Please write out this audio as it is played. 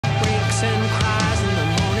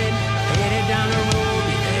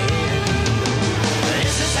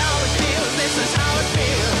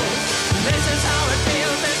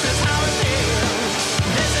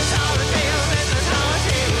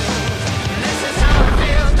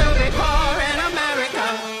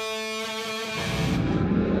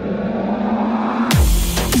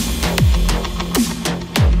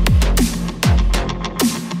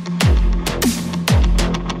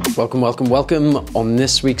Welcome. On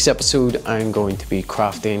this week's episode, I'm going to be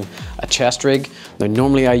crafting a Chestrig. Now,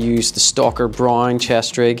 normally I use the Stalker Brown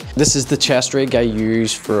Chestrig. This is the Chestrig I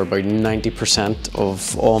use for about 90%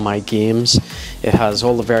 of all my games. It has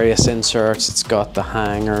all the various inserts. It's got the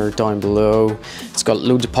hanger down below. It's got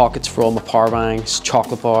loads of pockets for all my power banks,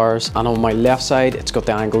 chocolate bars, and on my left side, it's got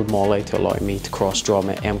the angled molly to allow me to cross draw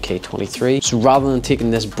my MK23. So rather than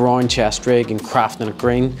taking this brown Chestrig and crafting it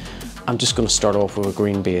green, I'm just going to start off with a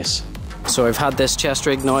green base. So I've had this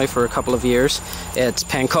Chestrig now for a couple of years. It's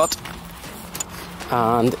pen cut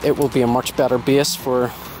and it will be a much better base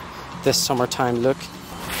for this summertime look.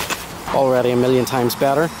 Already a million times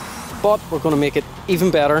better, but we're going to make it even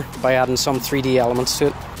better by adding some 3D elements to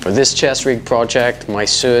it. For this Chestrig project, my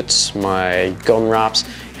suits, my gun wraps,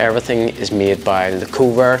 everything is made by the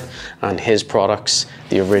Covert and his products,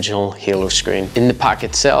 the original Halo screen. In the pack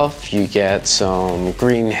itself, you get some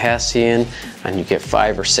green Hessian and you get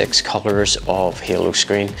 5 or 6 colors of Halo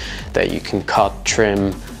screen that you can cut,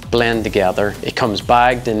 trim, blend together. It comes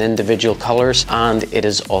bagged in individual colors and it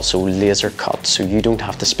is also laser cut, so you don't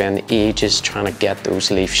have to spend ages trying to get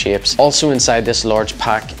those leaf shapes. Also inside this large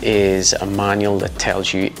pack is a manual that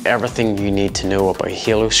tells you everything you need to know about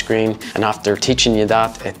Halo screen, and after teaching you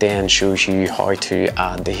that, it then shows you how to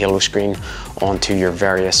add the Halo screen onto your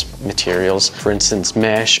various materials, for instance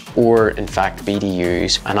mesh or in fact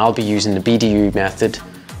BDUs, and I'll be using the BDU method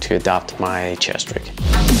to adapt my Chestrig.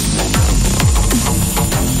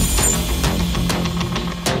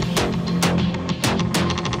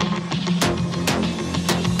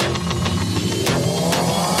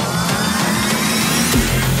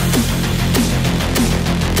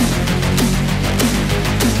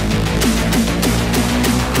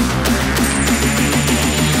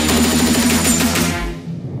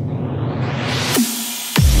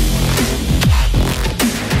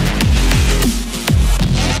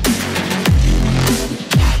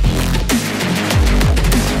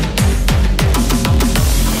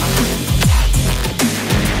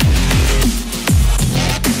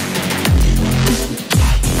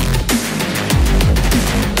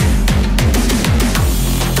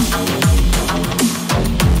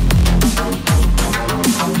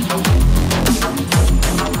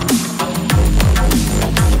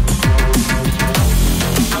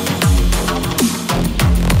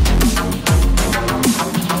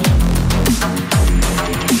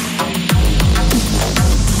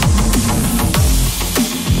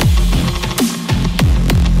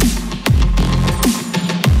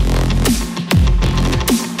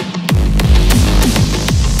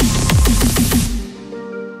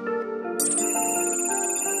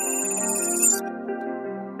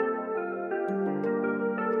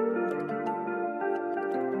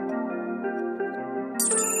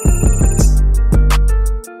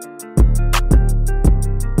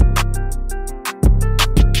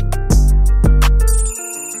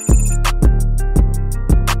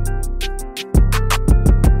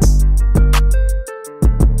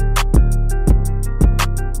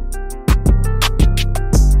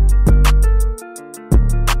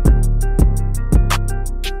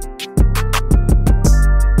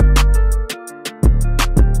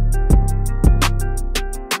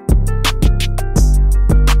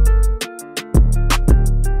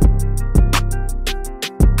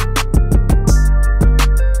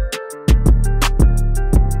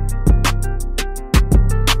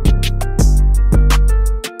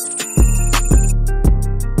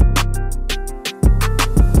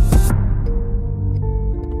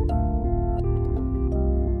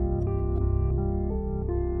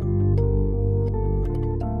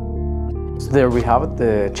 There we have it,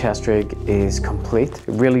 the Chestrig is complete. It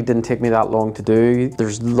really didn't take me that long to do.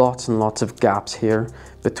 There's lots and lots of gaps here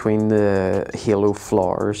between the Halo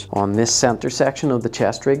flowers. On this center section of the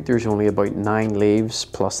Chestrig, there's only about 9 leaves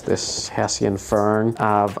plus this Hessian fern.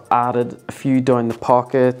 I've added a few down the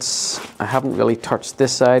pockets. I haven't really touched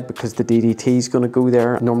this side because the DDT is going to go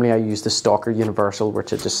there. Normally I use the Stalker Universal,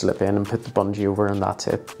 which I just slip in and put the bungee over and that's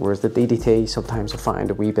it. Whereas the DDT, sometimes I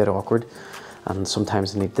find a wee bit awkward, and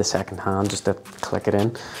sometimes I need the second hand just to click it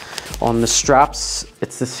in. On the straps,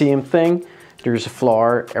 it's the same thing. There's a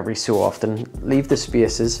flower every so often. Leave the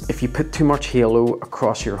spaces. If you put too much Halo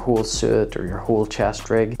across your whole suit or your whole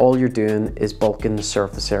Chestrig, all you're doing is bulking the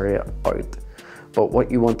surface area out. but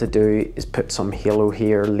what you want to do is put some halo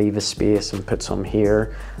here, leave a space and put some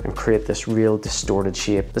here and create this real distorted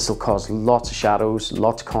shape. This will cause lots of shadows,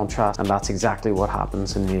 lots of contrast, and that's exactly what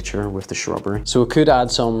happens in nature with the shrubbery. So I could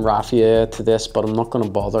add some raffia to this, but I'm not going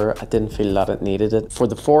to bother. I didn't feel that it needed it. For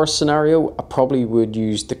the forest scenario, I probably would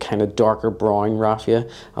use the kind of darker brown raffia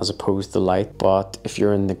as opposed to light, but if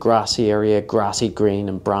you're in the grassy area, grassy green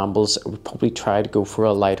and brambles, I would probably try to go for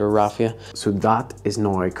a lighter raffia. So that is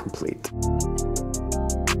now complete.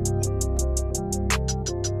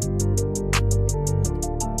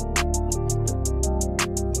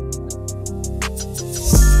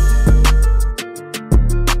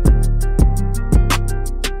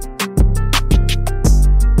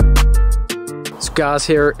 So Gaz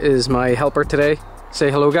here is my helper today.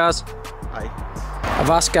 Say hello, Gaz. Hi. I've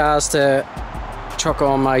asked Gaz to chuck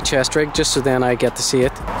on my Chestrig just so then I get to see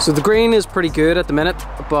it. So the green is pretty good at the minute,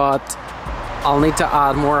 but I'll need to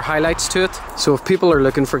add more highlights to it. So if people are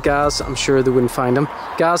looking for Gaz, I'm sure they wouldn't find him.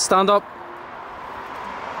 Gaz, stand up.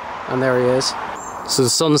 And there he is. So the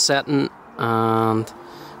sun's setting and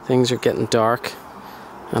things are getting dark.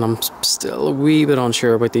 And I'm still a wee bit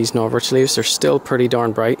unsure about these Norwich leaves. They're still pretty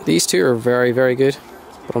darn bright. These two are very, very good,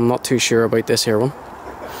 but I'm not too sure about this here one.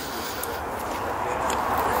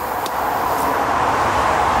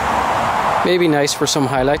 Maybe nice for some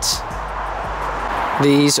highlights.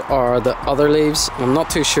 These are the other leaves. I'm not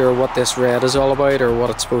too sure what this red is all about or what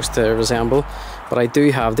it's supposed to resemble, but I do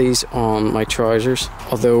have these on my trousers,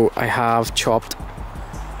 although I have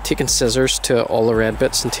taken scissors to all the red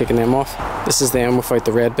bits and taken them off. This is them without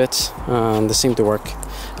the red bits, and they seem to work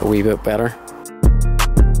a wee bit better.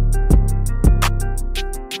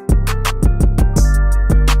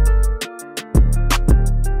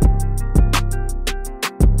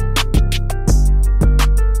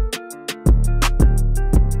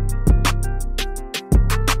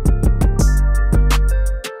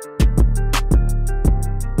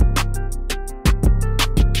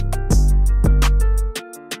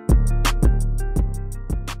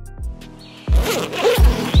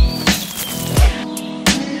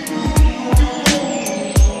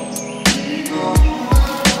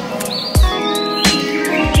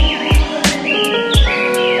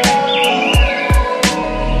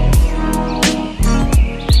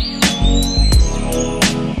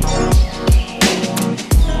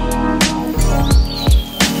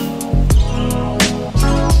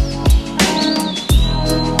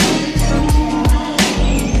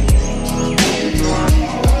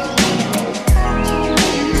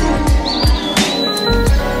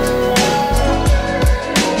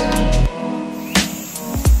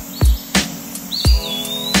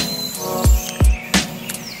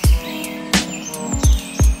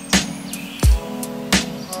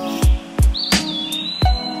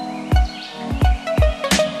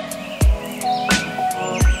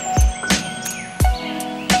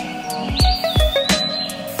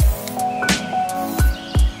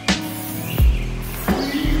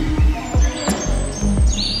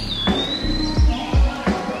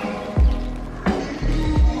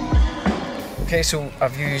 Okay, so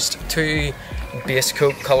I've used two base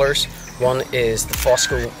coat colours. One is the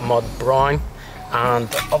Fosco Mud Brown, and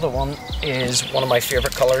the other one is one of my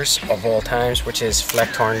favourite colours of all times, which is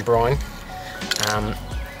Flecktarn Brown.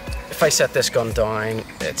 If I set this gun down,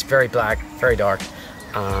 it's very black, very dark,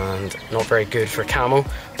 and not very good for camo,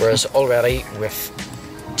 whereas already with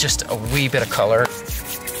just a wee bit of colour,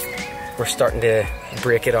 we're starting to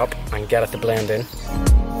break it up and get it to blend in.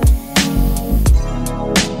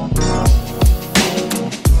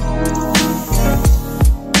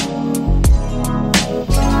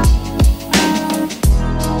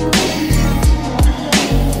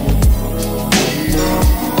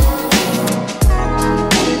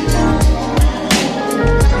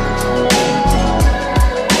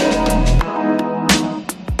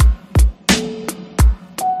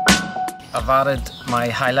 I've added my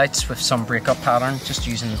highlights with some breakup pattern, just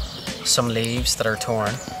using some leaves that are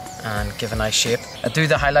torn and give a nice shape. I do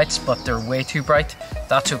the highlights, but they're way too bright.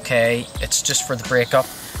 That's okay, it's just for the breakup.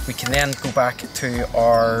 We can then go back to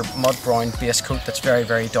our mud brown base coat that's very,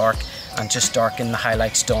 very dark and just darken the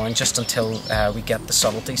highlights down just until we get the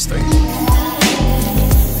subtleties through.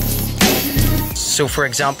 So for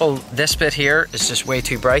example, this bit here is just way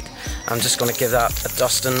too bright. I'm just going to give that a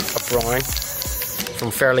dusting of brown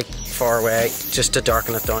from fairly far away just to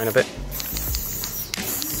darken it down a bit.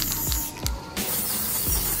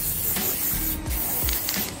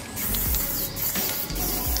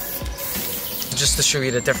 Just to show you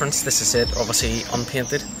the difference, this is it obviously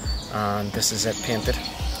unpainted and this is it painted.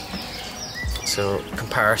 So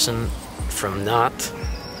comparison from that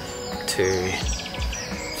to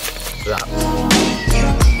that.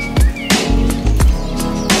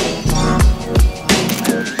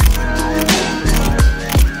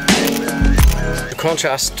 The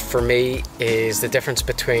contrast for me is the difference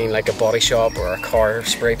between like a body shop or a car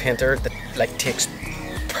spray painter that like takes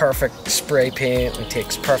perfect spray paint and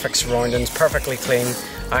takes perfect surroundings, perfectly clean.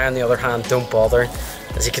 I, on the other hand, don't bother.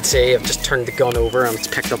 As you can see, I've just turned the gun over and it's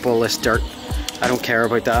picked up all this dirt. I don't care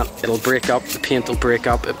about that. It'll break up, the paint will break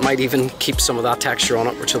up. It might even keep some of that texture on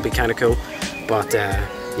it, which will be kind of cool. But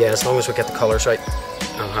yeah, as long as we get the colours right,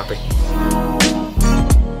 I'm happy.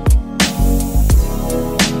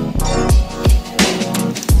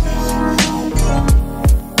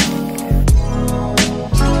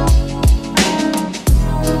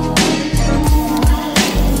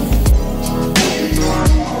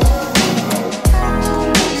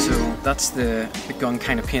 That's the gun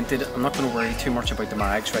kind of painted. I'm not going to worry too much about the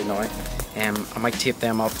mags right now. I might tape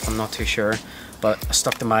them up, I'm not too sure. But I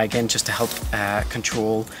stuck the mag in just to help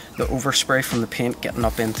control the overspray from the paint getting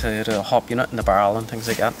up into the hop unit and the barrel and things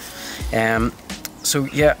like that. So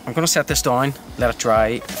yeah, I'm going to set this down, let it dry.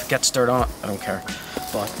 If it gets dirt on it, I don't care.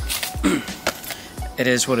 But it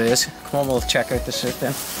is what it is. Come on, we'll check out the suit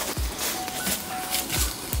then.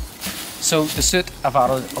 So the suit, I've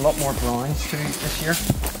added a lot more browns to this year,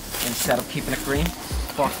 instead of keeping it green.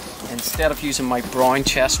 But instead of using my brown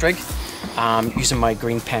Chestrig, I'm using my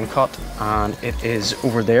green pen cut, and it is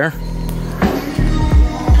over there.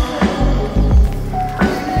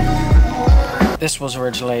 This was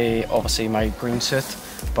originally obviously my green suit,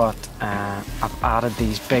 but I've added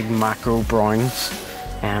these big macro browns,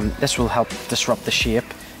 and this will help disrupt the shape.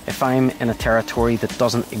 If I'm in a territory that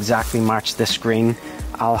doesn't exactly match this green,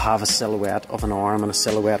 I'll have a silhouette of an arm and a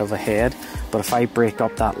silhouette of a head. But if I break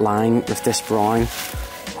up that line with this brown,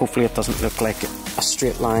 hopefully it doesn't look like a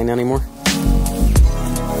straight line anymore.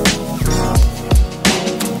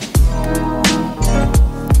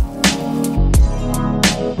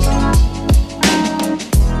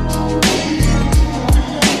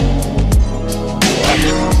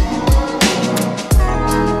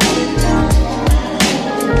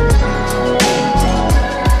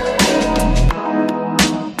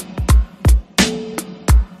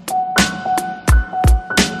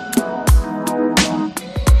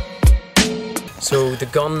 So the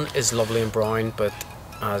gun is lovely and brown, but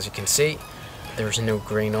as you can see, there's no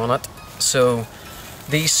green on it. So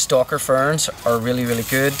these stalker ferns are really, really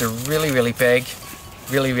good. They're really, really big,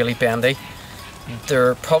 really, really bendy.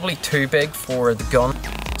 They're probably too big for the gun.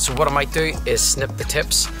 So what I might do is snip the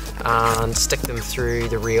tips and stick them through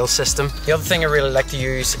the rail system. The other thing I really like to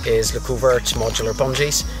use is Lecovert's modular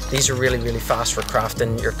bungees. These are really, really fast for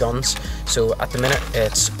crafting your guns. So at the minute,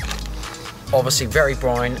 it's obviously very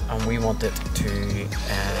brown and we want it to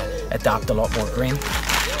adapt a lot more green.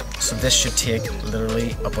 So this should take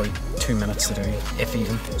literally about 2 minutes to do, if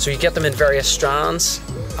even. So you get them in various strands,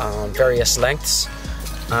 various lengths,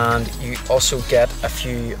 and you also get a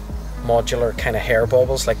few modular kind of hair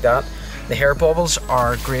baubles like that. The hair baubles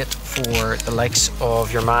are great for the likes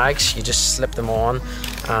of your mags. You just slip them on,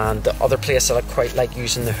 and the other place that I quite like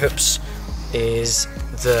using the hoops is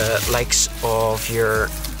the likes of your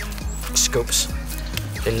scopes.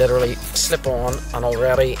 They literally slip on, and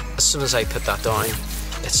already as soon as I put that down,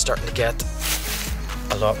 it's starting to get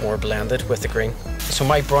a lot more blended with the green. So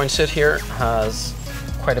my brown suit here has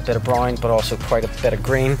quite a bit of brown, but also quite a bit of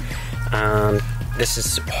green, and this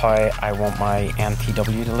is how I want my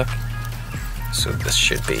MTW to look. So this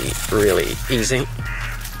should be really easy.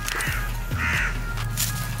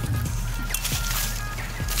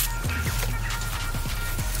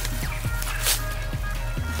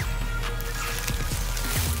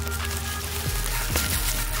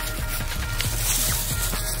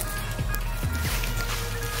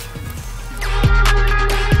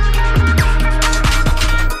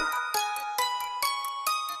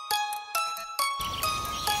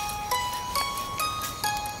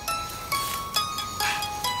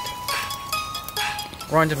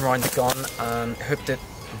 Round and round the gun and hooked it.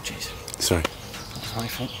 Oh jeez. Sorry. That's my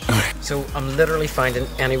fault. So I'm literally finding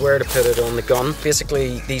anywhere to put it on the gun.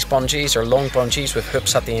 Basically these bungees are long bungees with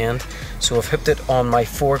hooks at the end. So I've hooked it on my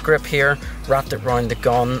foregrip here, wrapped it round the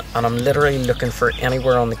gun, and I'm literally looking for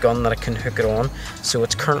anywhere on the gun that I can hook it on. So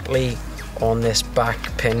it's currently on this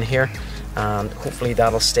back pin here, and hopefully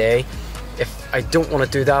that'll stay. If I don't want to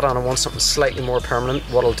do that and I want something slightly more permanent,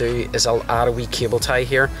 what I'll do is I'll add a wee cable tie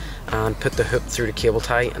here and put the hook through the cable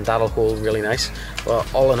tie, and that'll hold really nice. Well,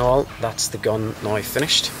 all in all, that's the gun now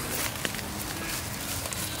finished.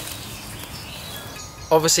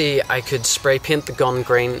 Obviously I could spray paint the gun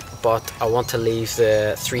green, but I want to leave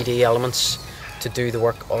the 3D elements to do the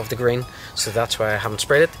work of the green, so that's why I haven't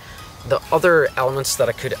sprayed it. The other elements that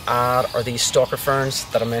I could add are these stalker ferns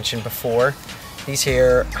that I mentioned before. These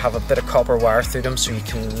here have a bit of copper wire through them, so you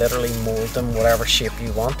can literally mold them whatever shape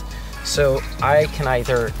you want. So I can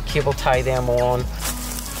either cable tie them on,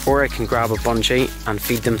 or I can grab a bungee and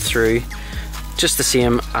feed them through, just the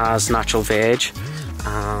same as natural veg.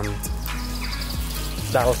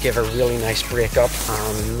 That'll give a really nice breakup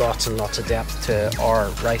and lots of depth to our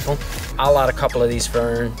rifle. I'll add a couple of these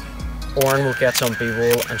fern. Oren will get some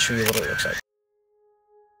B-roll and show you what it looks like.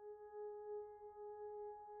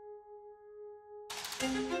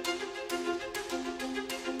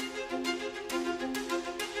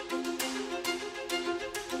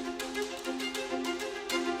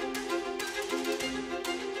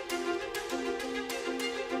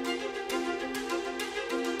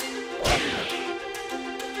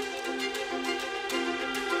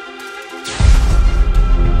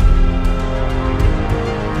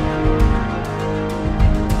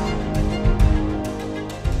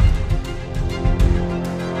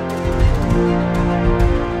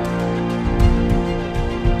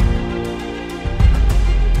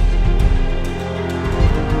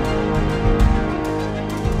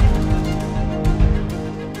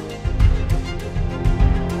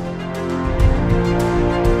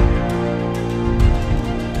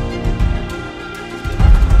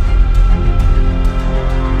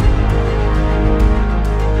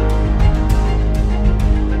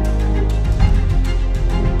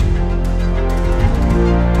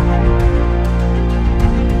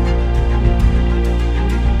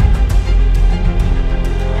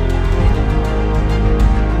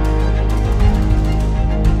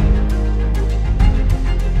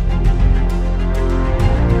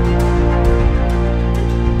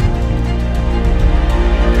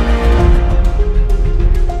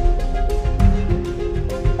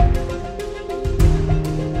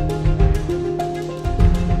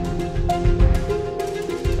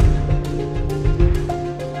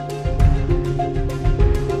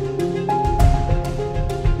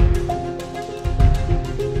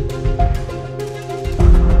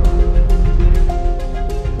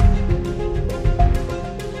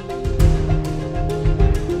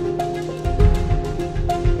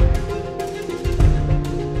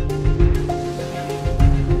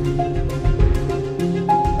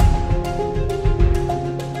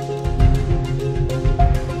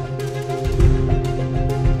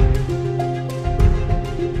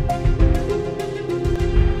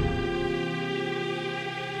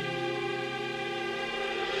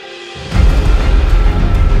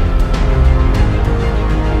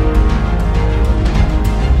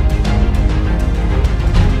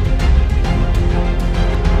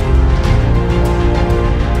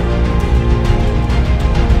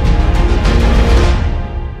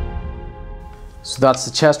 So that's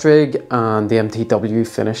the Chestrig and the MTW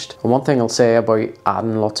finished. And one thing I'll say about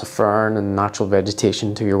adding lots of fern and natural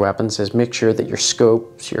vegetation to your weapons is make sure that your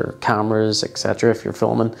scopes, your cameras, etc., if you're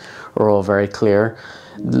filming, are all very clear.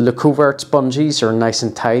 The covert bungees are nice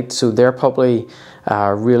and tight, so they're probably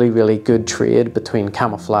a really good trade between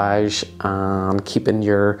camouflage and keeping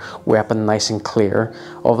your weapon nice and clear.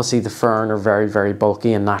 Obviously the fern are very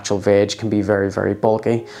bulky, and natural veg can be very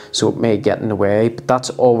bulky, so it may get in the way, but that's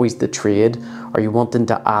always the trade. Are you wanting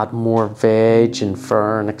to add more veg and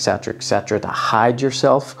fern, etc., to hide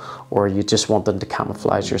yourself, or are you just wanting to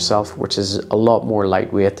camouflage yourself, which is a lot more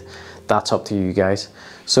lightweight? That's up to you guys.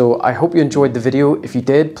 So I hope you enjoyed the video. If you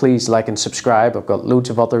did, please like and subscribe. I've got loads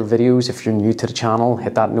of other videos. If you're new to the channel,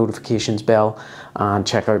 hit that notifications bell and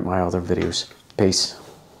check out my other videos. Peace.